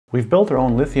We've built our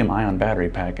own lithium-ion battery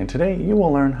pack, and today you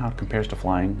will learn how it compares to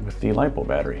flying with the Lipo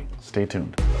battery. Stay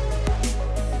tuned.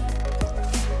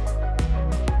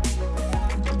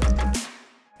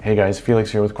 Hey guys,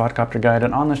 Felix here with Quadcopterguide,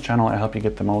 and on this channel I help you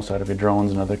get the most out of your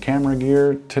drones and other camera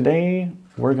gear. Today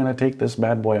we're going to take this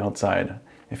bad boy outside.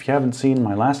 If you haven't seen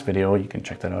my last video, you can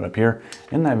check that out up here.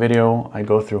 In that video I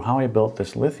go through how I built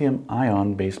this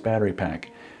lithium-ion based battery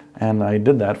pack, and I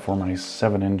did that for my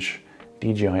 7-inch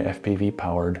DJI FPV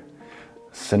powered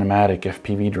cinematic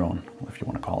FPV drone, if you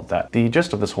want to call it that. The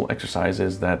gist of this whole exercise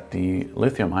is that the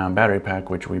lithium-ion battery pack,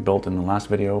 which we built in the last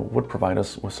video, would provide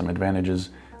us with some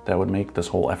advantages that would make this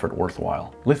whole effort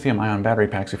worthwhile. Lithium-ion battery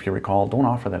packs, if you recall, don't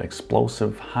offer that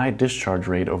explosive high discharge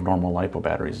rate of normal Lipo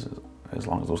batteries, as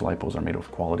long as those Lipos are made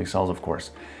of quality cells, of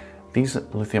course. These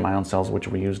lithium-ion cells, which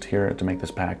we used here to make this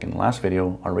pack in the last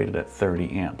video, are rated at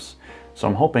 30 amps. So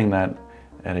I'm hoping that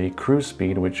at a cruise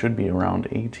speed, which should be around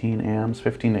 18 amps,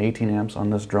 15 to 18 amps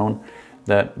on this drone,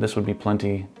 that this would be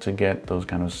plenty to get those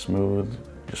kind of smooth,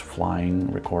 just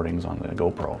flying recordings on the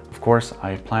GoPro. Of course,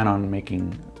 I plan on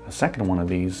making a second one of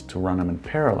these to run them in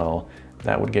parallel.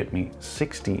 That would get me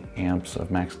 60 amps of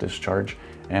max discharge,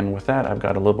 and with that I've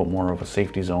got a little bit more of a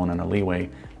safety zone and a leeway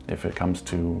if it comes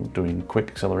to doing quick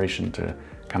acceleration to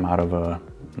come out of a,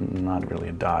 not really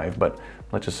a dive, but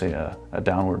let's just say a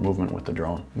downward movement with the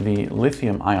drone. The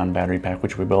lithium-ion battery pack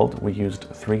which we built, we used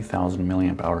 3000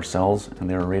 milliamp hour cells, and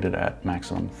they were rated at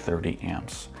maximum 30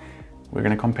 amps. We're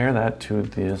going to compare that to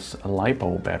this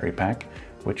Lipo battery pack,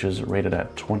 which is rated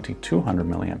at 2200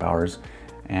 milliamp hours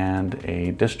and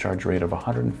a discharge rate of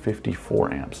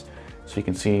 154 amps. So you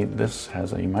can see this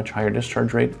has a much higher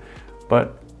discharge rate,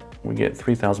 but we get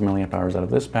 3000 milliamp hours out of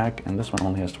this pack, and this one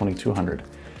only has 2200.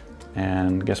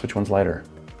 And guess which one's lighter?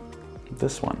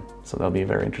 This one. So that'll be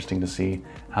very interesting to see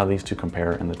how these two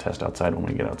compare in the test outside when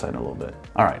we get outside in a little bit.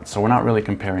 All right, so we're not really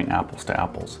comparing apples to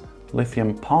apples.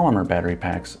 Lithium polymer battery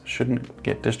packs shouldn't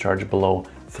get discharged below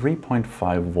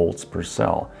 3.5 volts per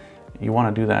cell. You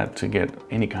want to do that to get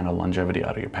any kind of longevity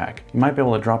out of your pack. You might be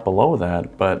able to drop below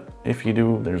that, but if you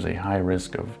do, there's a high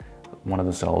risk of one of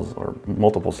the cells or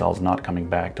multiple cells not coming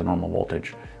back to normal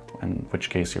voltage, in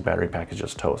which case your battery pack is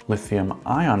just toast.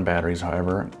 Lithium-ion batteries,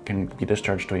 however, can be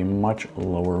discharged to a much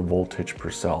lower voltage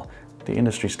per cell. The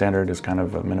industry standard is kind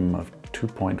of a minimum of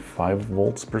 2.5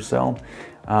 volts per cell.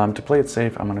 To play it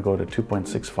safe, I'm going to go to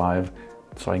 2.65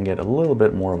 so I can get a little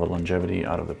bit more of a longevity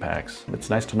out of the packs. It's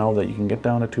nice to know that you can get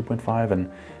down to 2.5,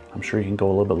 and I'm sure you can go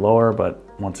a little bit lower, but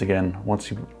once again,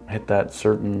 once you hit that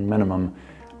certain minimum,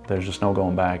 there's just no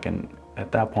going back, and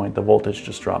at that point the voltage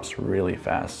just drops really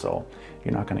fast, so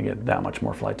you're not going to get that much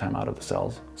more flight time out of the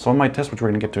cells. So in my test, which we're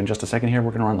going to get to in just a second here,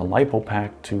 we're going to run the Lipo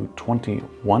pack to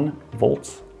 21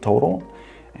 volts total,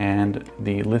 and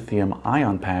the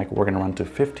lithium-ion pack we're going to run to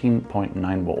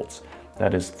 15.9 volts.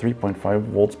 That is 3.5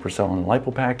 volts per cell on the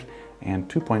Lipo pack and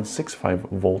 2.65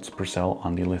 volts per cell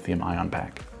on the lithium-ion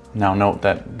pack. Now note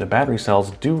that the battery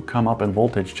cells do come up in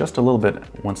voltage just a little bit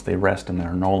once they rest and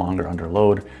they're no longer under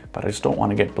load, but I just don't want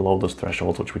to get below those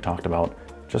thresholds which we talked about,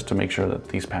 just to make sure that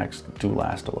these packs do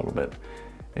last a little bit.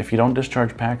 If you don't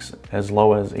discharge packs as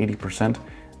low as 80%,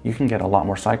 you can get a lot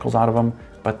more cycles out of them,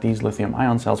 but these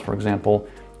lithium-ion cells, for example,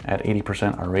 at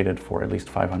 80% are rated for at least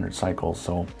 500 cycles.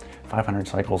 So 500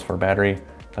 cycles for a battery,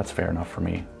 that's fair enough for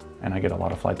me, and I get a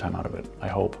lot of flight time out of it, I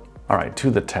hope. All right,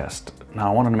 to the test. Now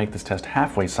I wanted to make this test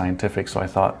halfway scientific, so I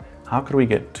thought, how could we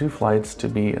get two flights to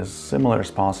be as similar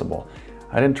as possible?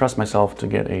 I didn't trust myself to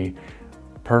get a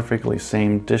perfectly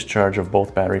same discharge of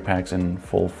both battery packs in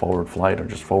full forward flight or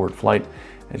just forward flight.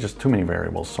 It's just too many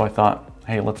variables. So I thought,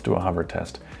 hey, let's do a hover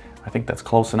test. I think that's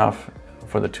close enough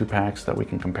for the two packs that we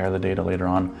can compare the data later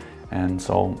on, and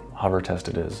so hover test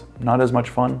it is. Not as much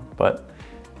fun, but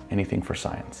anything for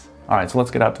science. All right, so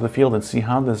let's get out to the field and see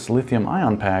how this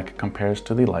lithium-ion pack compares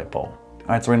to the Lipo. All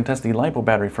right, so we're gonna test the Lipo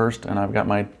battery first, and I've got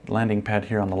my landing pad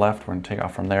here on the left. We're gonna take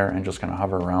off from there and just gonna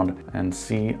hover around and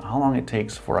see how long it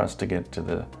takes for us to get to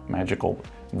the magical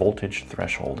voltage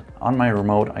threshold. On my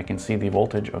remote, I can see the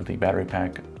voltage of the battery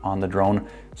pack on the drone,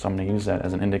 so I'm gonna use that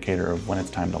as an indicator of when it's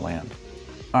time to land.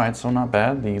 All right, so not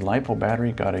bad. The Lipo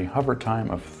battery got a hover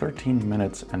time of 13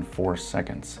 minutes and 4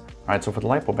 seconds. All right, so for the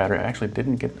Lipo battery, I actually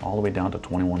didn't get all the way down to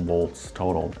 21 volts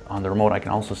total. On the remote, I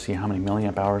can also see how many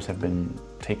milliamp hours have been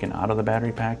taken out of the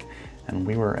battery pack, and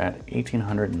we were at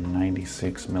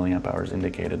 1896 milliamp hours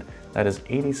indicated. That is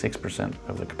 86%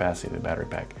 of the capacity of the battery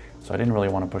pack. So I didn't really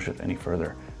want to push it any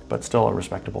further, but still a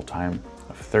respectable time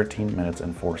of 13 minutes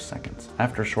and 4 seconds.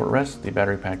 After a short rest, the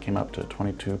battery pack came up to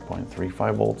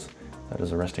 22.35 volts. That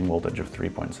is a resting voltage of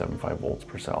 3.75 volts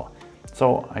per cell.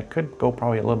 So I could go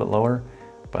probably a little bit lower,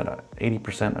 but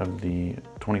 80% of the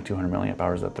 2200 milliamp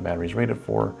hours that the battery is rated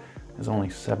for is only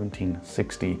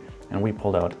 1760, and we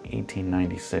pulled out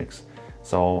 1896.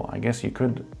 So I guess you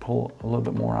could pull a little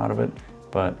bit more out of it,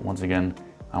 but once again,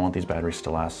 I want these batteries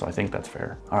to last, so I think that's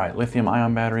fair. All right,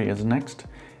 lithium-ion battery is next.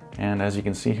 And as you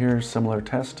can see here, similar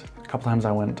test. A couple times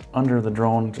I went under the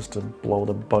drone just to blow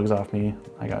the bugs off me.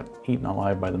 I got eaten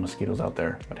alive by the mosquitoes out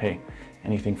there, but hey,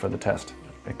 anything for the test.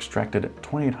 Extracted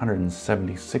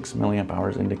 2876 milliamp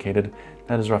hours indicated.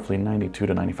 That is roughly 92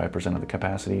 to 95% of the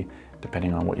capacity,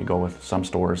 depending on what you go with. Some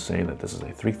stores say that this is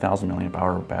a 3000 milliamp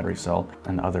hour battery cell,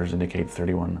 and others indicate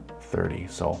 3130.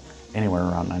 So anywhere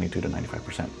around 92 to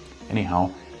 95%.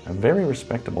 Anyhow, a very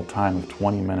respectable time of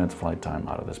 20 minutes flight time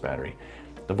out of this battery.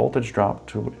 The voltage dropped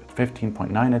to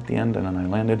 15.9 at the end, and then I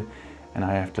landed, and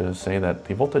I have to say that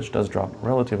the voltage does drop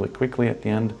relatively quickly at the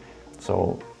end.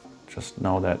 So just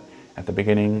know that at the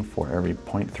beginning, for every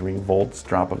 0.3 volts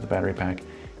drop of the battery pack,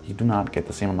 you do not get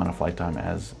the same amount of flight time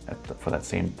as for that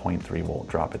same 0.3 volt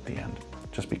drop at the end.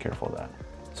 Just be careful of that.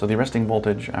 So the resting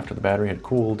voltage after the battery had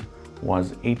cooled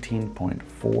was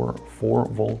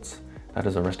 18.44 volts. That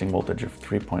is a resting voltage of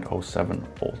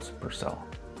 3.07 volts per cell.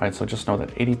 Right, so just know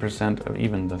that 80% of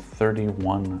even the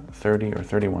 3130 or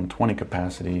 3120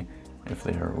 capacity, if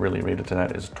they are really rated to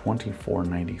that, is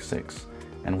 2496.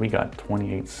 And we got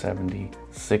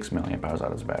 2876 milliamp hours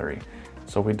out of this battery.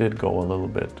 So we did go a little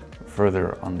bit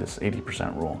further on this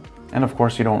 80% rule. And of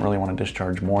course, you don't really want to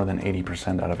discharge more than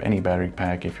 80% out of any battery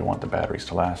pack if you want the batteries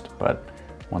to last. But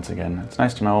once again, it's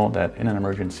nice to know that in an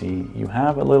emergency, you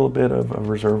have a little bit of a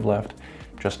reserve left.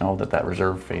 Just know that that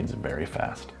reserve fades very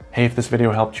fast. Hey, if this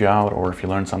video helped you out or if you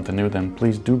learned something new, then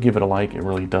please do give it a like. It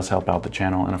really does help out the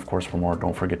channel. And of course, for more,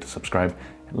 don't forget to subscribe.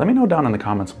 Let me know down in the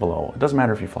comments below. It doesn't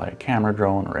matter if you fly a camera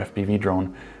drone or FPV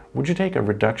drone. Would you take a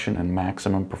reduction in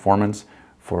maximum performance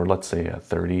for, let's say, a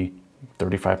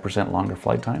 35% longer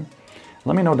flight time?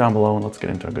 Let me know down below and let's get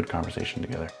into a good conversation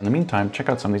together. In the meantime, check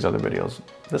out some of these other videos.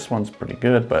 This one's pretty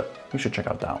good, but you should check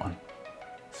out that one.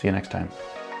 See you next time.